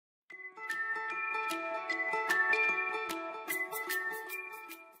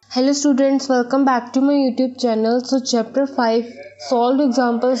Hello students, welcome back to my YouTube channel. So chapter 5 solve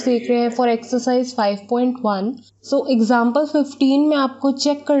examples देख रहे हैं for exercise 5.1। So example 15 में आपको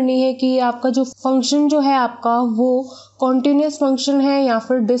check करनी है कि आपका जो फंक्शन जो है आपका वो कॉन्टिन्यूस फंक्शन है या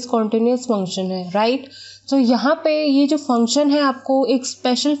फिर डिसकॉन्टिन्यूस फंक्शन है, राइट। तो यहाँ पे ये जो फंक्शन है आपको एक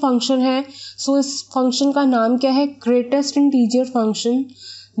स्पेशल फंक्शन है। सो इस फंक्शन का नाम क्या है? ग्रेटेस्ट इंटीजर फंक्शन,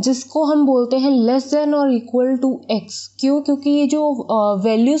 जिसको हम बोलते हैं लेस देन और इक्वल टू एक्स। क्यों? क्योंकि ये जो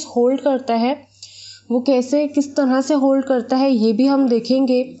वैल्यूज़ होल्ड करता है वो कैसे किस तरह से होल्ड करता है ये भी हम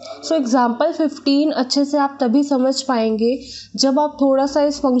देखेंगे। सो एग्जाम्पल 15 अच्छे से आप तभी समझ पाएंगे जब आप थोड़ा सा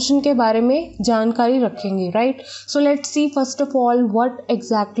इस फंक्शन के बारे में जानकारी रखेंगे, right. So let's see first of all what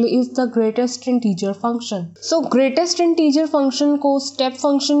exactly is the greatest integer function. So greatest integer function को स्टेप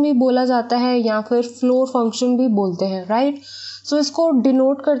फंक्शन भी बोला जाता है या फिर फ्लोर फंक्शन भी बोलते हैं, राइट। सो इसको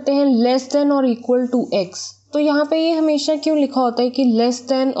डिनोट करते हैं लेस देन और इक्वल टू एक्स। तो यहाँ पे ये हमेशा क्यों लिखा होता है कि लेस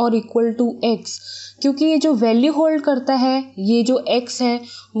देन और इक्वल टू एक्स? क्योंकि ये जो वैल्यू होल्ड करता है, ये जो एक्स है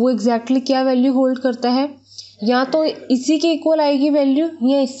वो एग्जैक्टली क्या वैल्यू होल्ड करता है? या तो इसी के इक्वल आएगी वैल्यू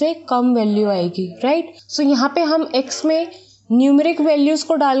या इससे कम वैल्यू आएगी, राइट। सो यहाँ पे हम एक्स में न्यूमेरिक वैल्यूज़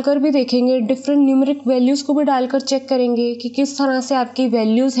को डालकर भी देखेंगे, डिफरेंट न्यूमेरिक वैल्यूज़ को भी डालकर चेक करेंगे कि किस तरह से आपकी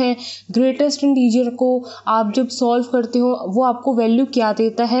वैल्यूज़ हैं। ग्रेटेस्ट इंटीजर को आप जब सॉल्व करते हो वो आपको वैल्यू क्या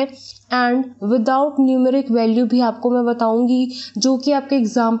देता है, एंड विदाउट न्यूमेरिक वैल्यू भी आपको मैं बताऊंगी जो कि आपके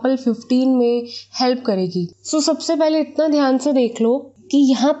एग्जाम्पल 15 में हेल्प करेगी। सो सबसे पहले इतना ध्यान से देख लो कि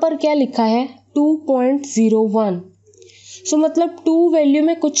यहाँ पर क्या लिखा है 2.01। सो मतलब 2 वैल्यू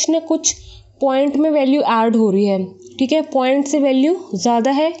में कुछ न कुछ पॉइंट में वैल्यू ऐड हो रही है, ठीक है। पॉइंट से वैल्यू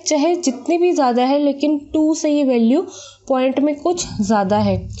ज़्यादा है, चाहे जितनी भी ज़्यादा है, लेकिन 2 से ये वैल्यू पॉइंट में कुछ ज़्यादा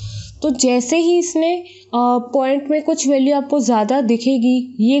है। तो जैसे ही इसने पॉइंट में कुछ वैल्यू आपको ज़्यादा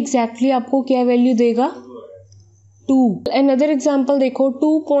दिखेगी, ये एग्जैक्टली आपको क्या वैल्यू देगा? 2। अनदर एग्जाम्पल देखो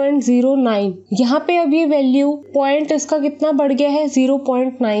 2.09। यहाँ पे अब ये वैल्यू पॉइंट इसका कितना बढ़ गया है?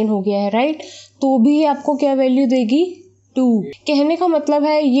 0.9 हो गया है, राइट। तो भी ये आपको क्या वैल्यू देगी? 2। कहने का मतलब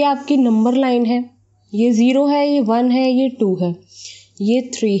है ये आपकी नंबर लाइन है, ये 0 है, ये 1 है, ये 2 है, ये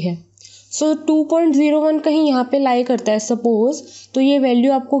 3 है। सो 2.01 कहीं यहाँ पे लाई करता है सपोज, तो ये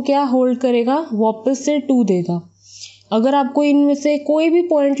वैल्यू आपको क्या होल्ड करेगा? वापस से 2 देगा। अगर आपको इनमें से कोई भी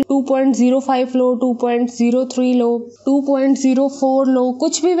पॉइंट 2.05 लो, 2.03 लो, 2.04 लो,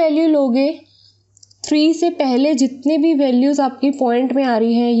 कुछ भी वैल्यू लोगे, 3 से पहले जितने भी वैल्यूज़ आपकी पॉइंट में आ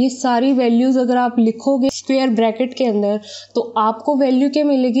रही हैं, ये सारी वैल्यूज़ अगर आप लिखोगे स्क्वायर ब्रैकेट के अंदर तो आपको वैल्यू क्या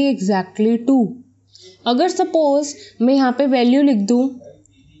मिलेगी? एग्जैक्टली 2। अगर सपोज मैं यहाँ पे वैल्यू लिख दूँ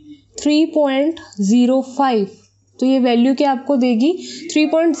 3.05, तो ये वैल्यू क्या आपको देगी?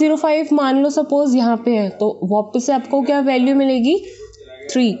 3.05 मान लो सपोज यहाँ पे है, तो वापस से आपको क्या वैल्यू मिलेगी?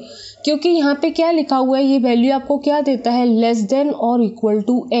 3। क्योंकि यहाँ पे क्या लिखा हुआ है, ये वैल्यू आपको क्या देता है? लेस देन और इक्वल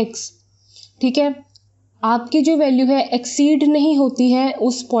टू एक्स, ठीक है। आपकी जो वैल्यू है एक्सीड नहीं होती है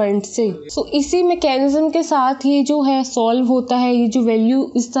उस पॉइंट से। सो इसी मैकेनिज्म के साथ ये जो है सॉल्व होता है, ये जो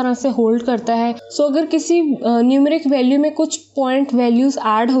वैल्यू इस तरह से होल्ड करता है। सो अगर किसी न्यूमेरिक वैल्यू में कुछ पॉइंट वैल्यूज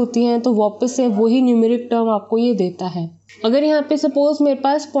ऐड होती हैं तो वापस से वही न्यूमेरिक टर्म आपको ये देता है। अगर यहाँ पे सपोज मेरे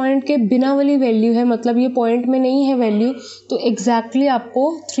पास पॉइंट के बिना वाली वैल्यू है, मतलब ये पॉइंट में नहीं है वैल्यू, तो एग्जैक्टली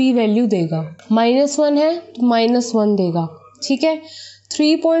आपको 3 वैल्यू देगा। -1 है तो -1 देगा, ठीक है।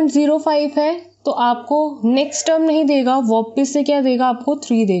 3.05 है तो आपको नेक्स्ट टर्म नहीं देगा, वापस से क्या देगा? आपको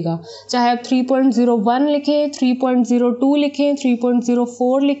 3 देगा। चाहे आप 3.01 लिखें, 3.02 लिखें,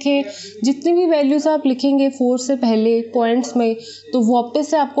 3.04 लिखें, जितनी भी वैल्यूज आप लिखेंगे 4 से पहले पॉइंट्स में, तो वापस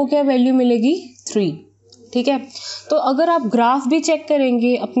से आपको क्या वैल्यू मिलेगी? 3, ठीक है। तो अगर आप ग्राफ भी चेक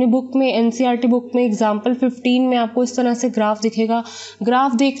करेंगे अपनी बुक में, एनसीईआरटी बुक में एग्जाम्पल 15 में आपको इस तरह से ग्राफ दिखेगा।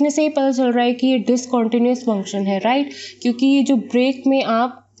 ग्राफ देखने से ही पता चल रहा है कि ये डिसकॉन्टिन्यूस फंक्शन है, राइट, क्योंकि ये जो ब्रेक में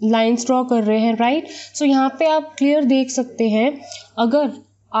आप लाइन्स ड्रॉ कर रहे हैं, राइट। सो यहाँ पे आप क्लियर देख सकते हैं, अगर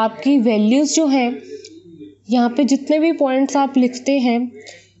आपकी वैल्यूज़ जो हैं, यहाँ पे जितने भी पॉइंट्स आप लिखते हैं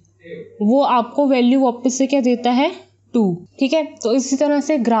वो आपको वैल्यू वापस से क्या देता है? 2, ठीक है। तो इसी तरह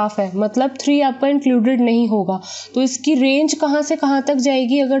से ग्राफ है, मतलब 3 आपका इंक्लूडेड नहीं होगा। तो इसकी रेंज कहाँ से कहाँ तक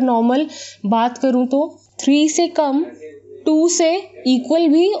जाएगी? अगर नॉर्मल बात करूँ तो 3 से कम, 2 से इक्वल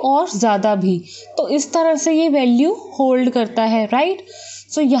भी और ज़्यादा भी। तो इस तरह से ये वैल्यू होल्ड करता है, राइट।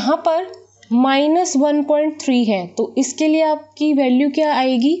 सो यहाँ पर -1.3 है, तो इसके लिए आपकी वैल्यू क्या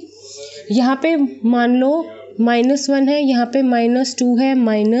आएगी? यहाँ पे मान लो -1 है, यहाँ पे -2 है,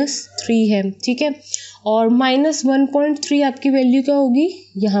 -3 है, ठीक है। और -1.3 आपकी वैल्यू क्या होगी?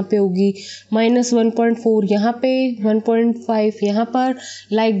 यहाँ पे होगी। -1.4 यहाँ पे, 1.5 यहाँ पर,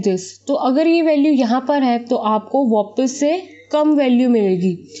 लाइक दिस। तो अगर ये वैल्यू यहाँ पर है तो आपको वापस से कम वैल्यू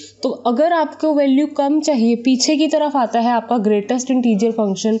मिलेगी। तो अगर आपको वैल्यू कम चाहिए, पीछे की तरफ आता है आपका ग्रेटेस्ट इंटीजर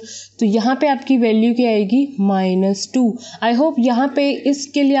फंक्शन, तो यहाँ पे आपकी वैल्यू क्या आएगी, -2। आई होप यहाँ पे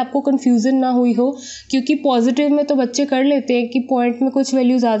इसके लिए आपको कंफ्यूजन ना हुई हो, क्योंकि पॉजिटिव में तो बच्चे कर लेते हैं कि पॉइंट में कुछ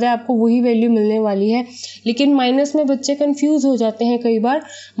वैल्यू ज़्यादा है, आपको वही वैल्यू मिलने वाली है, लेकिन माइनस में बच्चे कंफ्यूज हो जाते हैं कई बार।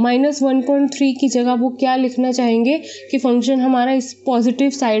 -1.3 की जगह वो क्या लिखना चाहेंगे कि फंक्शन हमारा इस पॉजिटिव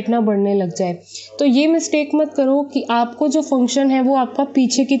साइड ना बढ़ने लग जाए। तो ये मिस्टेक मत करो कि आपको जो फंक्शन है वो आपका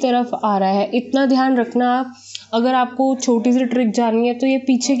पीछे की तरफ आ रहा है, इतना ध्यान रखना आप। अगर आपको छोटी सी ट्रिक जाननी है तो ये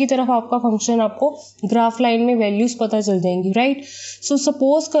पीछे की तरफ आपका फंक्शन, आपको ग्राफ लाइन में वैल्यूज पता चल जाएंगी, राइट। सो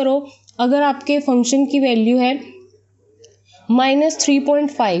सपोज करो अगर आपके फंक्शन की वैल्यू है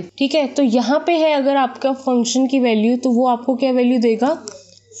 -3.5, ठीक है, तो यहाँ पे है अगर आपका फंक्शन की वैल्यू, तो वो आपको क्या वैल्यू देगा,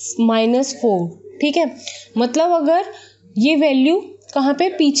 -4, ठीक है। मतलब अगर ये वैल्यू कहाँ पे,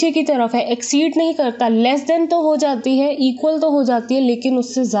 पीछे की तरफ है, एक्सीड नहीं करता, लेस देन तो हो जाती है, इक्वल तो हो जाती है, लेकिन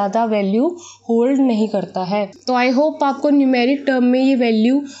उससे ज़्यादा वैल्यू होल्ड नहीं करता है। तो आई होप आपको न्यूमेरिक टर्म में ये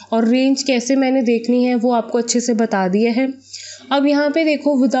वैल्यू और रेंज कैसे मैंने देखनी है वो आपको अच्छे से बता दिया है। अब यहाँ पे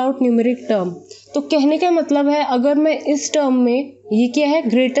देखो विदाउट न्यूमेरिक टर्म, तो कहने का मतलब है अगर मैं इस टर्म में, ये क्या है,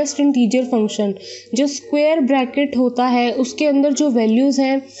 ग्रेटेस्ट इंटीजर फंक्शन, जो स्क्वायर ब्रैकेट होता है उसके अंदर जो वैल्यूज़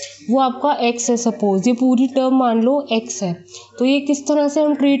हैं वो आपका x है, सपोज ये पूरी टर्म मान लो x है, तो ये किस तरह से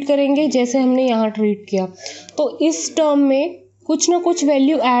हम ट्रीट करेंगे, जैसे हमने यहाँ ट्रीट किया। तो इस टर्म में कुछ ना कुछ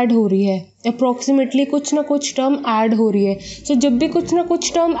वैल्यू ऐड हो रही है, अप्रॉक्सीमेटली कुछ ना कुछ टर्म ऐड हो रही है। सो जब भी कुछ ना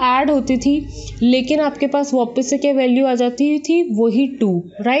कुछ टर्म ऐड होती थी, लेकिन आपके पास वापस से क्या वैल्यू आ जाती थी, वही 2,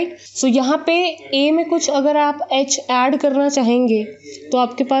 राइट। सो यहाँ पे a में कुछ अगर आप h ऐड करना चाहेंगे तो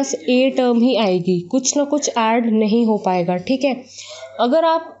आपके पास a टर्म ही आएगी, कुछ ना कुछ ऐड नहीं हो पाएगा, ठीक है। अगर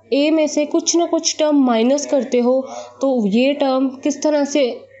आप a में से कुछ ना कुछ टर्म माइनस करते हो तो ये टर्म किस तरह से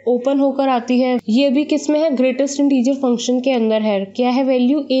ओपन होकर आती है, ये भी किस में है, ग्रेटेस्ट इंटीजर फंक्शन के अंदर है। क्या है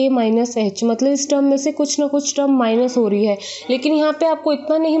वैल्यू, a-h, मतलब इस टर्म में से कुछ ना कुछ टर्म माइनस हो रही है, लेकिन यहाँ पे आपको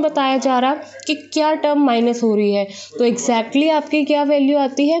इतना नहीं बताया जा रहा कि क्या टर्म माइनस हो रही है। तो एग्जैक्टली आपकी क्या वैल्यू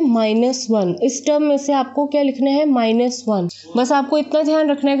आती है, -1। इस टर्म में से आपको क्या लिखना है, -1। बस आपको इतना ध्यान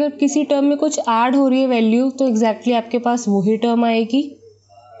रखना है अगर किसी टर्म में कुछ ऐड हो रही है वैल्यू, तो एग्जैक्टली आपके पास वही टर्म आएगी।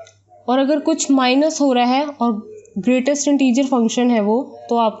 और अगर कुछ माइनस हो रहा है और ग्रेटेस्ट इंटीजर फंक्शन है वो,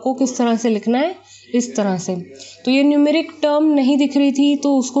 तो आपको किस तरह से लिखना है, इस तरह से। तो ये न्यूमेरिक टर्म नहीं दिख रही थी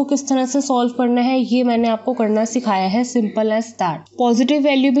तो उसको किस तरह से सॉल्व करना है ये मैंने आपको करना सिखाया है, simple as that. Positive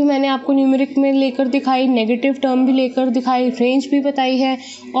value भी मैंने आपको न्यूमेरिक में लेकर दिखाई, नेगेटिव टर्म भी लेकर दिखाई, रेंज भी बताई है,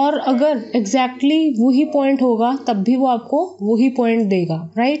 और अगर एग्जैक्टली वही पॉइंट होगा तब भी वो आपको वही पॉइंट देगा,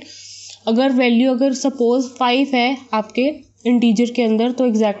 राइट। अगर वैल्यू अगर सपोज 5 है आपके इंटीजर के अंदर, तो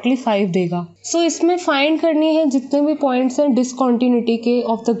एग्जैक्टली 5 देगा। सो इसमें फाइंड करनी है जितने भी पॉइंट्स हैं डिसकंटिन्यूटी के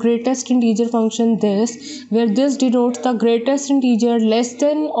of the greatest integer function this, where this denotes the greatest integer less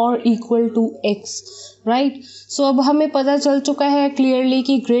than और इक्वल टू x, राइट। सो अब हमें पता चल चुका है क्लियरली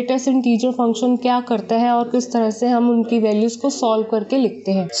कि ग्रेटेस्ट इंटीजर फंक्शन क्या करता है और किस तरह से हम उनकी वैल्यूज को सॉल्व करके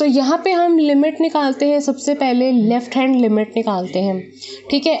लिखते हैं। सो यहाँ पे हम लिमिट निकालते हैं, सबसे पहले लेफ्ट हैंड लिमिट निकालते हैं,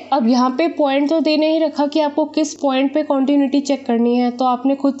 ठीक है। अब यहाँ पे पॉइंट तो दे नहीं रखा कि आपको किस पॉइंट पे कॉन्टिन्यूटी चेक करनी है, तो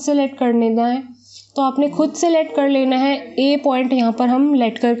आपने खुद से लेट कर लेना है। तो आपने खुद से लेट कर लेना है, ए पॉइंट यहाँ पर हम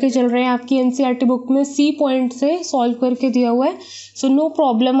लेट करके चल रहे हैं, आपकी एनसीईआरटी बुक में सी पॉइंट से सॉल्व करके दिया हुआ है। सो नो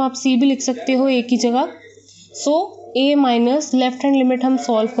प्रॉब्लम, आप सी भी लिख सकते हो ए की जगह। सो ए माइनस लेफ्ट हैंड लिमिट हम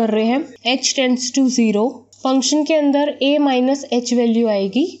सॉल्व कर रहे हैं, h टेंड्स टू 0, फंक्शन के अंदर a माइनस h वैल्यू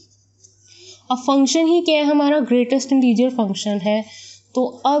आएगी। अब फंक्शन ही क्या है, हमारा ग्रेटेस्ट इंटीजर फंक्शन है। तो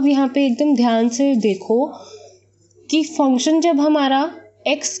अब यहाँ पे एकदम ध्यान से देखो कि फंक्शन जब हमारा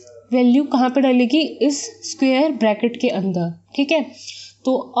x वैल्यू कहाँ पे डालेगी, इस स्क्वायर ब्रैकेट के अंदर, ठीक है।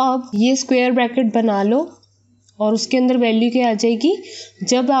 तो अब ये स्क्वायर ब्रैकेट बना लो और उसके अंदर वैल्यू क्या आ जाएगी,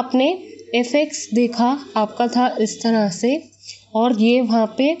 जब आपने f(x) देखा आपका था इस तरह से, और ये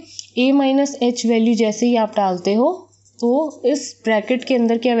वहाँ पे a माइनस h वैल्यू जैसे ही आप डालते हो तो इस ब्रैकेट के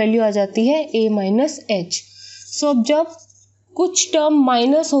अंदर क्या वैल्यू आ जाती है, a माइनस h। सो अब जब कुछ टर्म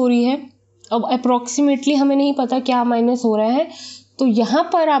माइनस हो रही है, अब अप्रॉक्सीमेटली हमें नहीं पता क्या माइनस हो रहा है, तो यहाँ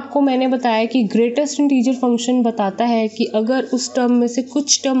पर आपको मैंने बताया कि ग्रेटेस्ट इंटीजर फंक्शन बताता है कि अगर उस टर्म में से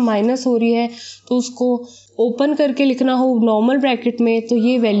कुछ टर्म माइनस हो रही है तो उसको ओपन करके लिखना हो नॉर्मल ब्रैकेट में, तो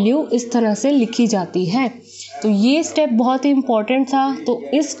ये वैल्यू इस तरह से लिखी जाती है। तो ये स्टेप बहुत ही इम्पॉर्टेंट था। तो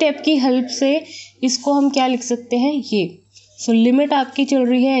इस स्टेप की हेल्प से इसको हम क्या लिख सकते हैं, ये। सो लिमिट आपकी चल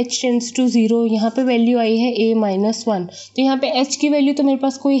रही है h टेंड्स टू 0, यहाँ पे वैल्यू आई है a माइनस 1, तो यहाँ पे h की वैल्यू तो मेरे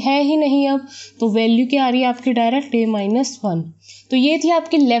पास कोई है ही नहीं अब, तो वैल्यू क्या आ रही है आपकी डायरेक्ट a माइनस 1। तो ये थी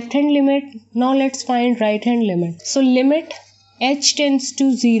आपकी left hand limit. Now let's find right hand limit. So limit h tends to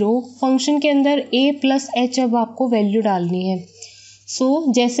 0, function के अंदर a प्लस h अब आपको वैल्यू डालनी है।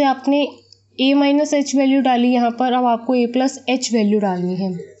 सो जैसे आपने a माइनस एच वैल्यू डाली यहाँ पर, अब आपको a प्लस h वैल्यू डालनी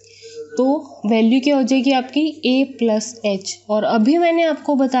है। तो वैल्यू क्या हो जाएगी आपकी a प्लस एच। और अभी मैंने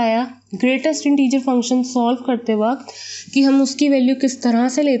आपको बताया ग्रेटेस्ट इंटीजर फंक्शन सॉल्व करते वक्त कि हम उसकी वैल्यू किस तरह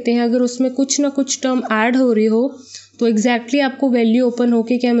से लेते हैं। अगर उसमें कुछ ना कुछ टर्म ऐड हो रही हो तो एग्जैक्टली आपको वैल्यू ओपन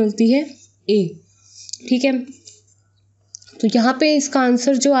होके क्या मिलती है, a। ठीक है, तो यहाँ पे इसका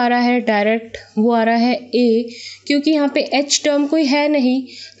आंसर जो आ रहा है डायरेक्ट वो आ रहा है a, क्योंकि यहाँ पे h टर्म कोई है नहीं,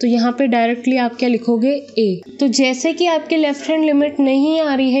 तो यहाँ पे डायरेक्टली आप क्या लिखोगे a। तो जैसे कि आपके लेफ्ट हैंड लिमिट नहीं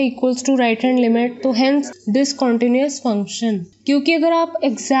आ रही है equals to right hand limit, तो हेंस डिसकंटिन्यूअस फंक्शन। क्योंकि अगर आप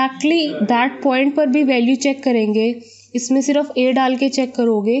एग्जैक्टली दैट पॉइंट पर भी वैल्यू चेक करेंगे, इसमें सिर्फ a डाल के चेक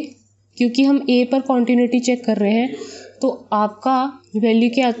करोगे क्योंकि हम a पर कॉन्टिन्यूटी चेक कर रहे हैं, तो आपका वैल्यू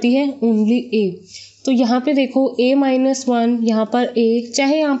क्या आती है, ओनली a। तो यहाँ पे देखो a माइनस 1, यहाँ पर a,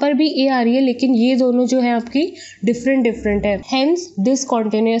 चाहे यहाँ पर भी a आ रही है लेकिन ये दोनों जो है आपकी डिफरेंट है, हेंस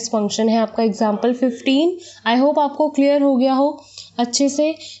डिसकंटिन्यूअस फंक्शन है आपका एग्जाम्पल 15। आई होप आपको क्लियर हो गया हो अच्छे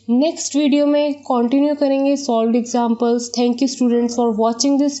से। नेक्स्ट वीडियो में कंटिन्यू करेंगे solved examples. Thank you students for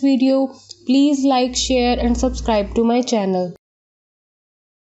watching this video. Please like, share and subscribe to my channel.